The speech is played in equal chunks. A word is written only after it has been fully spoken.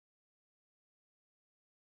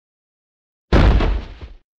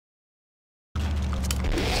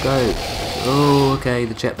go. Oh, okay,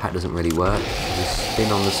 the jetpack doesn't really work. Just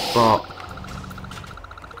spin on the spot.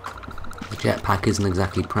 The jetpack isn't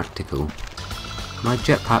exactly practical. Can I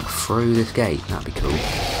jetpack through this gate? That'd be cool.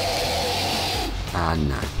 Ah,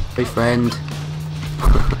 no. Hey, friend.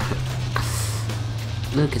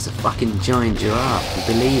 Look, it's a fucking giant giraffe. You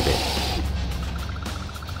believe it?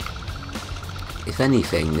 If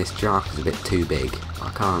anything, this giraffe is a bit too big. I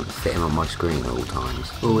can't fit him on my screen at all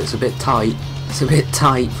times. Oh, it's a bit tight. It's a bit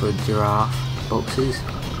tight for a giraffe. Boxes.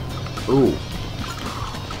 Oh.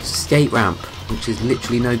 Skate ramp, which is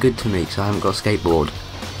literally no good to me because I haven't got a skateboard.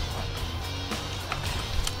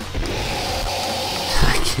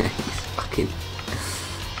 Okay, it's fucking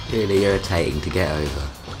really irritating to get over.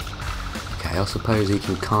 Okay, I suppose he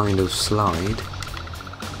can kind of slide.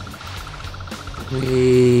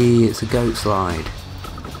 Whee, it's a goat slide.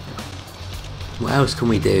 What else can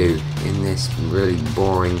we do in this really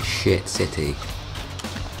boring shit city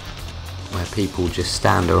where people just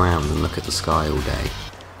stand around and look at the sky all day?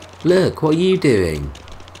 Look, what are you doing?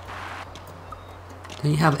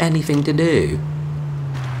 Don't you have anything to do?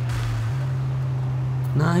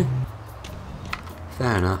 No?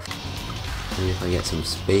 Fair enough. Maybe if I get some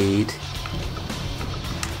speed.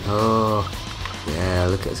 Oh, yeah,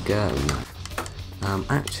 look at us go.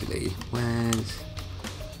 Actually, I'm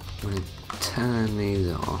gonna turn these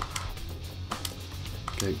off.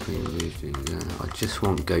 Goat cream boosting. I just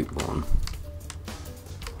want Goatborn.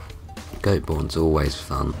 Goatborn's always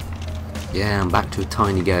fun. Yeah, I'm back to a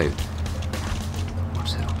tiny goat.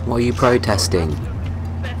 What's that? What are you protesting?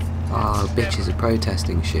 Oh, bitches are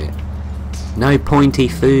protesting shit. No pointy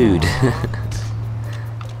food.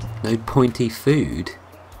 No pointy food?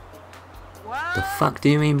 The fuck do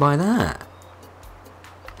you mean by that?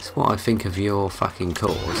 That's what I think of your fucking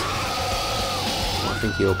cause. What I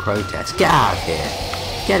think of your protest. Get out of here.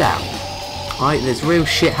 Get out. Right, there's real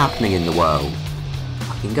shit happening in the world.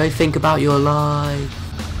 Fucking go think about your life.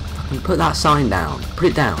 Fucking put that sign down. Put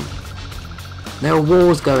it down. There are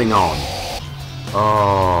wars going on.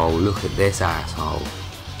 Oh, look at this asshole.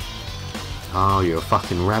 Oh, you're a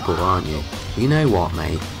fucking rebel, aren't you? You know what,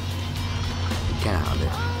 mate? Get out of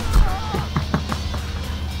it.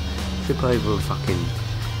 Trip over a fucking...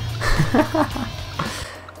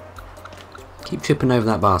 Keep tripping over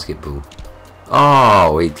that basketball.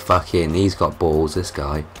 Oh, he's got balls, this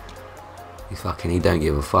guy. He don't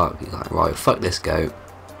give a fuck. He's like, right, fuck this goat.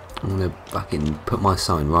 I'm gonna fucking put my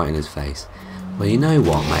sign right in his face. Well, you know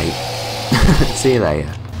what, mate? See you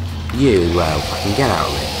later. You as well, fucking get out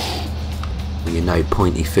of it. With your no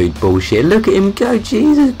pointy food bullshit. Look at him go,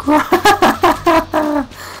 Jesus Christ!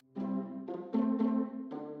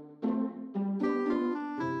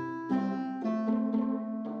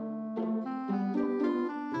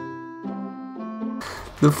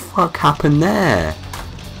 The fuck happened there?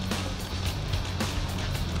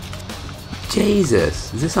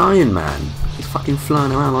 Jesus, is this Iron Man? He's fucking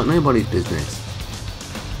flying around like nobody's business.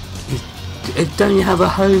 Don't you have a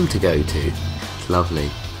home to go to? It's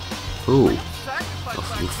lovely. Ooh.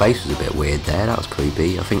 Your face was a bit weird there, that was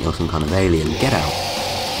creepy. I think you're some kind of alien. Get out.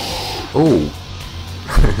 Ooh.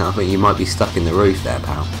 I think you might be stuck in the roof there,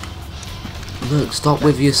 pal. Look, stop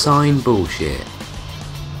with your sign bullshit.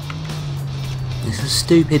 It's a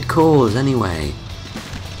stupid cause anyway.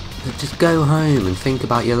 But just go home and think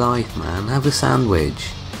about your life, man. Have a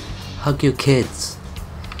sandwich. Hug your kids.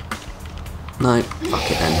 No,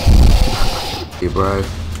 fuck it then. You bro.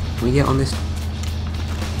 Can we get on this?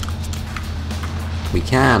 We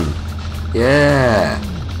can. Yeah.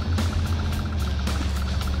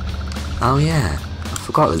 Oh yeah. I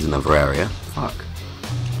forgot there's another area. Fuck.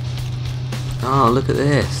 Oh, look at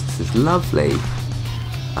this. This is lovely.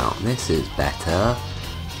 Oh, this is better.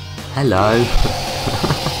 Hello.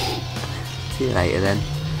 See you later then.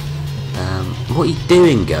 What are you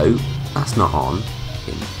doing, goat? That's not on.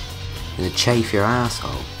 You're gonna chafe your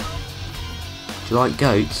asshole. Do you like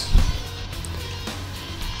goats?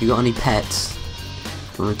 You got any pets? Do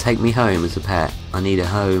you want to take me home as a pet? I need a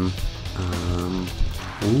home.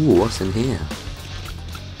 Ooh, what's in here?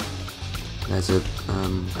 There's a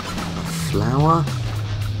flower?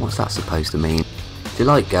 What's that supposed to mean? Do you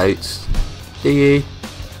like goats? Do you?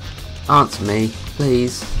 Answer me,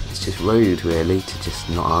 please. It's just rude, really, to just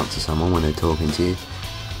not answer someone when they're talking to you.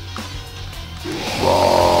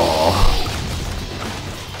 Whoa.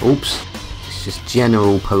 Oops. It's just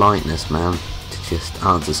general politeness, man, to just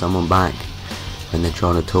answer someone back when they're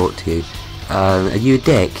trying to talk to you. Are you a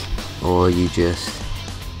dick? Or are you just...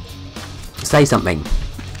 Say something.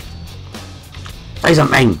 Say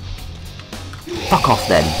something! Fuck off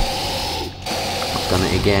then. I've done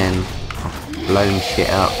it again. I've blown shit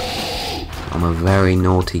up. I'm a very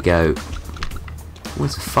naughty goat.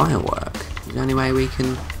 Where's the firework? Is the only way we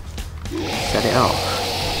can set it off?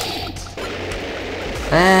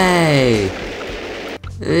 Hey!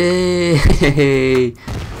 Hey!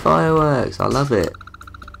 Fireworks! I love it.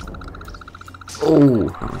 Oh!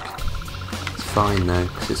 It's fine though,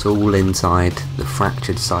 because it's all inside the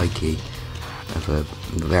fractured psyche of a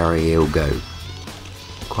very ill goat.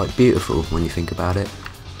 Quite beautiful when you think about it.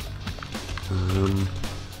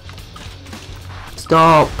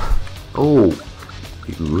 Stop! Oh!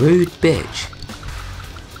 You rude bitch.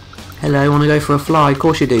 Hello, wanna go for a fly? Of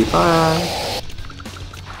course you do. Bye!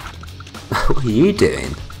 What are you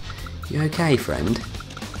doing? You okay, friend?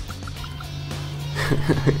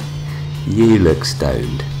 You look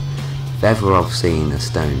stoned. If ever I've seen a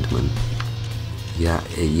stoned man, yeah,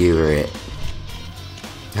 you were it.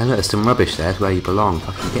 Hey look, there's some rubbish there, it's where you belong.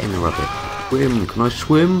 Fucking get in the rubbish. Swim, can I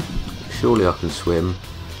swim? Surely I can swim.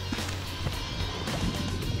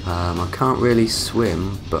 I can't really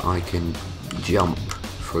swim, but I can jump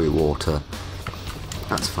through water.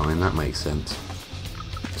 That's fine, that makes sense.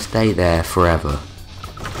 Stay there forever.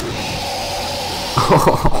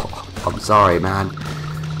 Oh, I'm sorry, man.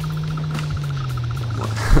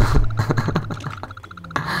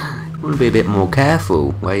 You want to be a bit more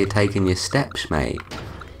careful where you're taking your steps, mate.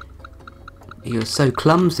 You're so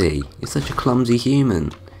clumsy. You're such a clumsy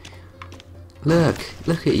human. Look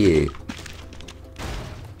at you.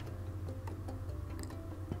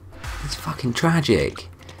 It's fucking tragic.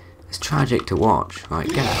 It's tragic to watch. Right,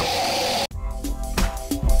 get out.